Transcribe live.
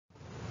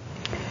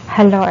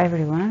Hello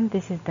everyone,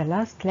 this is the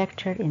last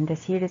lecture in the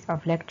series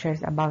of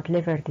lectures about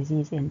liver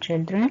disease in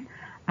children.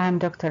 I'm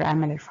Dr.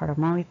 Amel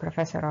Elfaramawy,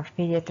 Professor of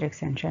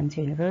Pediatrics at Shams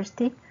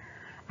University.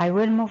 I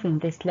will move in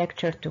this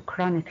lecture to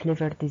chronic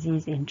liver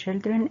disease in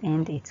children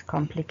and its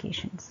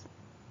complications.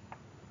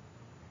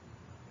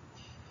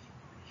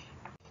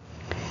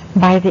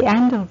 By the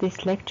end of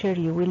this lecture,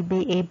 you will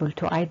be able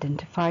to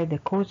identify the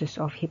causes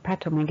of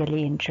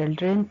hepatomegaly in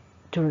children,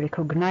 to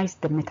recognize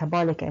the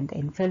metabolic and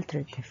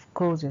infiltrative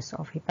causes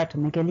of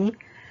hepatomegaly,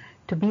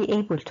 to be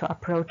able to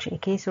approach a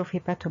case of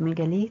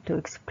hepatomegaly, to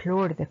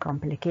explore the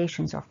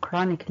complications of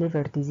chronic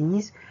liver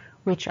disease,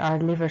 which are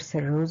liver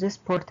cirrhosis,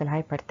 portal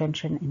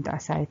hypertension, and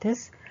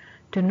ascites,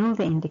 to know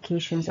the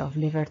indications of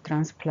liver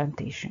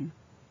transplantation.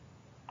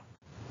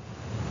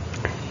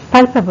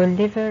 Palpable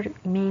liver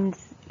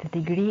means the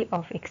degree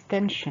of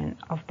extension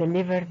of the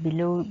liver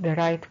below the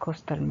right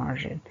costal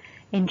margin.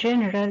 In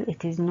general,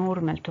 it is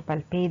normal to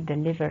palpate the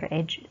liver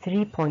edge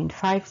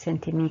 3.5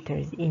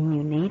 centimeters in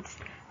neonates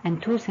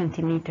and 2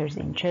 centimeters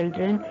in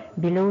children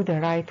below the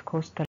right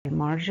costal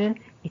margin.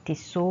 It is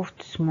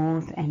soft,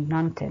 smooth, and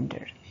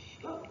non-tender.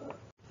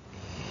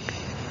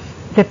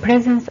 The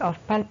presence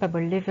of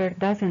palpable liver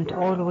doesn't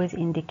always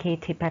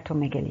indicate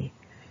hepatomegaly.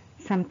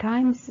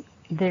 Sometimes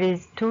there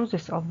is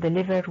ptosis of the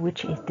liver,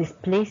 which is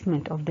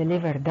displacement of the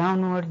liver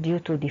downward due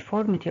to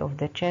deformity of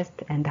the chest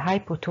and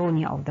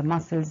hypotonia of the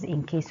muscles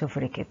in case of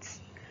rickets.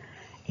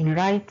 In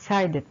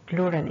right-sided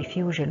pleural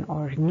effusion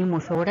or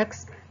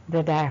pneumothorax,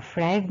 the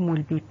diaphragm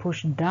will be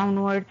pushed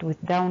downward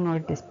with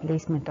downward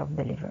displacement of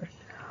the liver.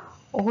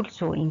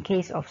 Also, in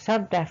case of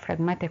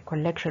subdiaphragmatic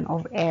collection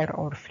of air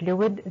or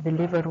fluid, the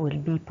liver will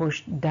be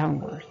pushed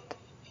downward.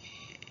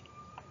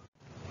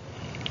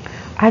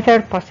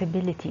 Other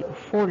possibility of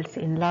false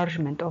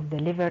enlargement of the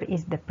liver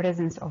is the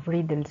presence of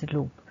Riedel's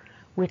lobe,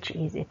 which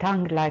is a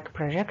tongue-like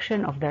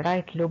projection of the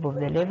right lobe of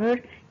the liver,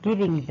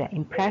 giving the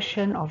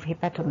impression of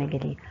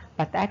hepatomegaly,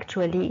 but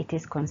actually it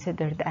is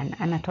considered an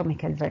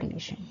anatomical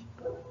variation.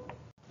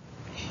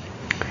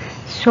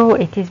 So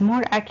it is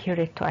more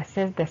accurate to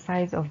assess the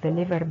size of the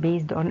liver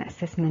based on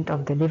assessment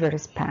of the liver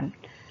span.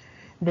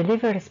 The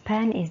liver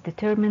span is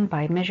determined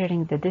by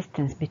measuring the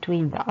distance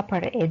between the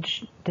upper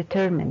edge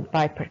determined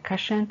by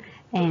percussion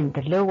and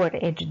the lower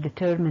edge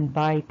determined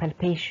by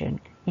palpation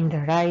in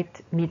the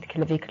right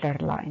mid-clavicular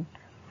line.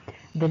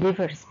 The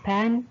liver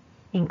span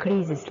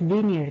increases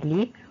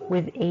linearly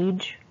with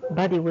age,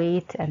 body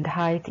weight, and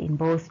height in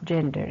both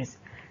genders.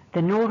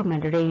 The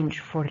normal range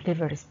for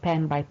liver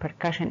span by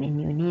percussion in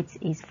neonates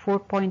is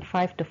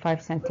 4.5 to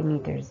 5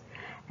 centimeters.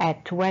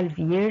 At 12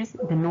 years,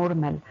 the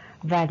normal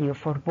value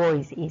for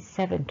boys is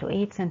 7 to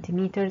 8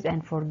 centimeters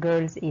and for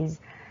girls is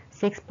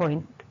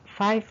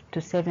 6.5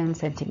 to 7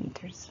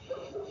 centimeters.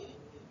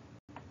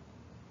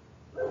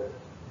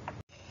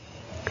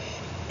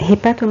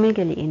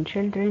 Hepatomegaly in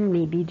children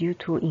may be due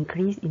to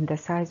increase in the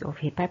size of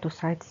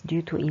hepatocytes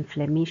due to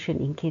inflammation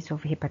in case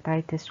of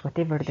hepatitis,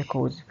 whatever the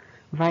cause,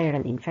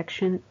 viral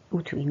infection,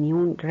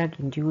 autoimmune,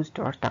 drug-induced,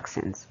 or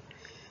toxins.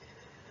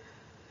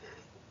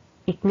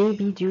 It may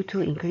be due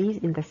to increase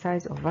in the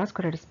size of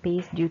vascular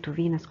space due to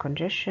venous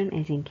congestion,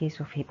 as in case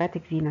of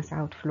hepatic venous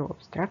outflow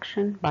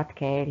obstruction,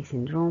 Budd-Chiari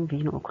syndrome,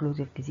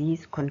 veno-occlusive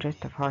disease,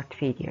 congestive heart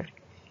failure.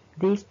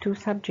 These two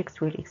subjects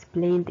were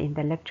explained in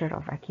the lecture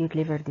of acute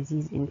liver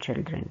disease in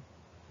children.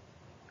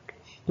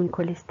 In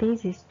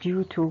cholestasis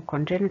due to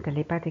congenital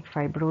hepatic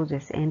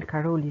fibrosis and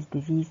Caroli's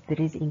disease,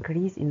 there is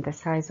increase in the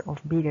size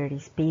of biliary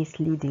space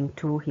leading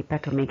to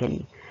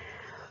hepatomegaly.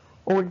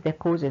 All the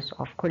causes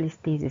of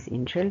cholestasis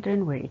in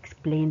children were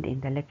explained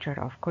in the lecture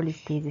of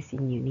cholestasis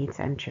in neonates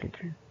and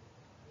children.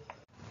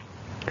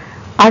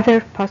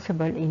 Other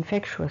possible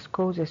infectious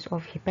causes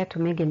of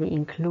hepatomegaly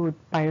include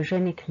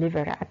pyogenic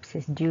liver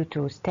abscess due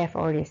to Staph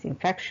aureus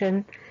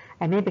infection,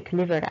 amoebic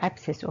liver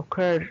abscess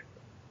occur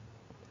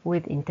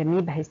with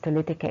Entamoeba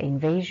histolytica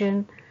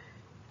invasion,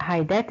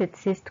 hydatid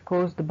cyst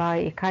caused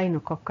by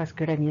Echinococcus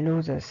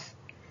granulosus.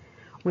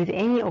 With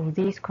any of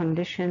these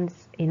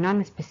conditions, a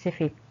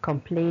non-specific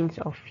complaints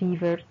of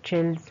fever,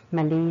 chills,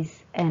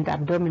 malaise, and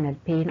abdominal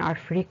pain are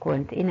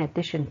frequent in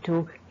addition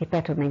to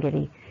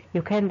hepatomegaly.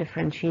 You can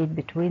differentiate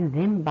between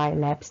them by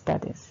lab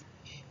studies.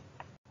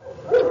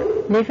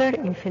 Liver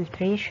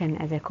infiltration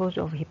as a cause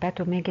of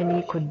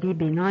hepatomegaly could be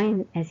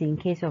benign, as in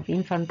case of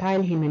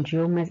infantile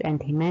hemangiomas and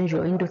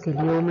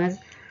hemangioendotheliomas,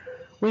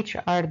 which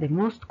are the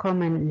most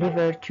common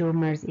liver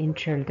tumors in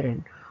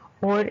children,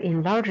 or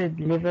enlarged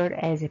liver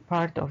as a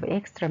part of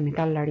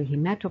extramedullary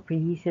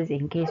hematopoiesis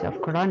in case of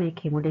chronic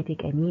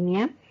hemolytic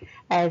anemia,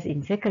 as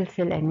in sickle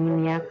cell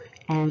anemia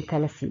and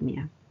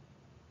thalassemia.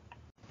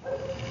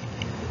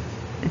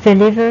 The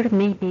liver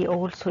may be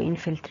also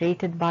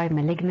infiltrated by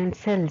malignant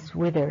cells,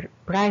 whether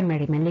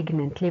primary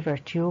malignant liver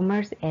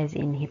tumors, as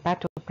in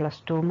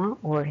hepatoblastoma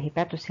or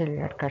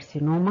hepatocellular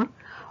carcinoma,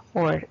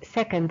 or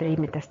secondary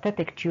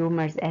metastatic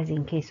tumors, as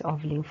in case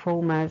of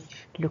lymphomas,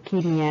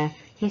 leukemia,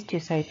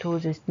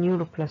 histiocytosis,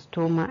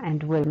 neuroblastoma,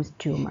 and Wilms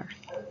tumor.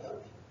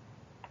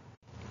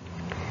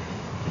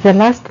 The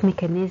last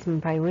mechanism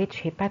by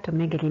which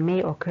hepatomegaly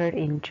may occur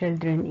in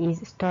children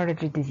is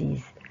storage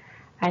disease.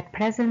 At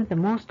present, the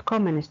most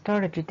common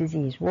storage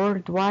disease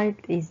worldwide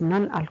is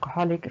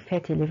non-alcoholic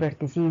fatty liver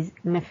disease,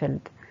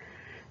 NAFLD.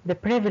 The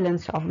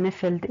prevalence of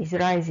NAFLD is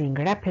rising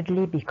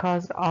rapidly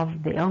because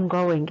of the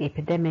ongoing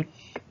epidemic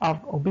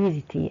of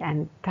obesity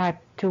and type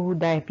 2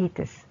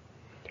 diabetes.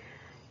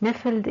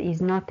 NAFLD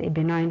is not a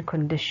benign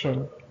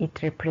condition.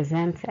 It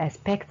represents a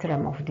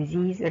spectrum of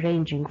disease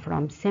ranging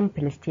from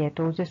simple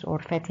steatosis or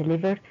fatty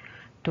liver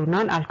to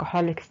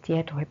non-alcoholic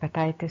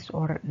steatohepatitis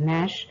or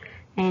NASH,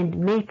 and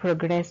may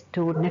progress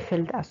to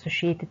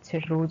NAFLD-associated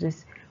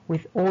cirrhosis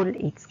with all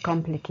its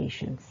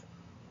complications.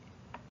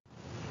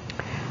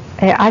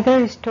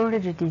 Other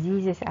storage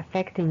diseases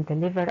affecting the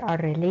liver are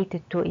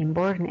related to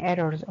inborn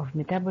errors of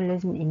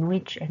metabolism in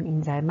which an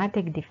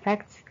enzymatic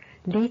defects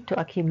lead to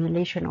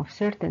accumulation of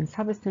certain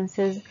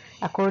substances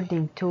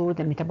according to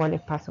the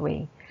metabolic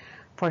pathway.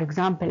 For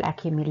example,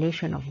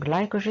 accumulation of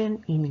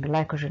glycogen in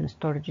glycogen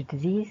storage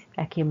disease,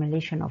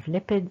 accumulation of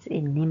lipids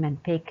in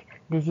Niemann-Pick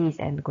disease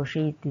and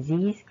Gaucher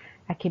disease,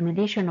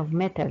 accumulation of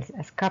metals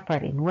as copper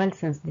in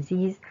Wilson's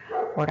disease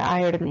or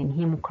iron in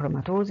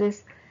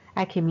hemochromatosis,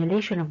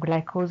 accumulation of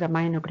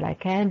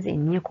glycosaminoglycans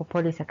in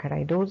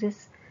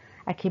mucopolysaccharidosis,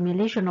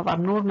 accumulation of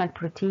abnormal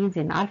proteins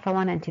in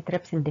alpha-1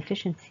 antitrypsin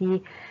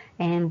deficiency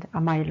and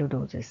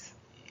amyloidosis.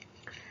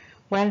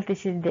 Well,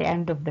 this is the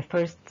end of the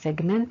first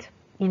segment.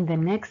 In the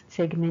next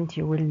segment,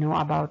 you will know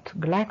about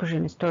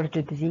glycogen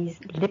storage disease,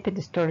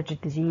 lipid storage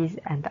disease,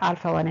 and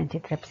alpha-1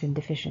 antitrypsin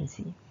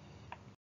deficiency.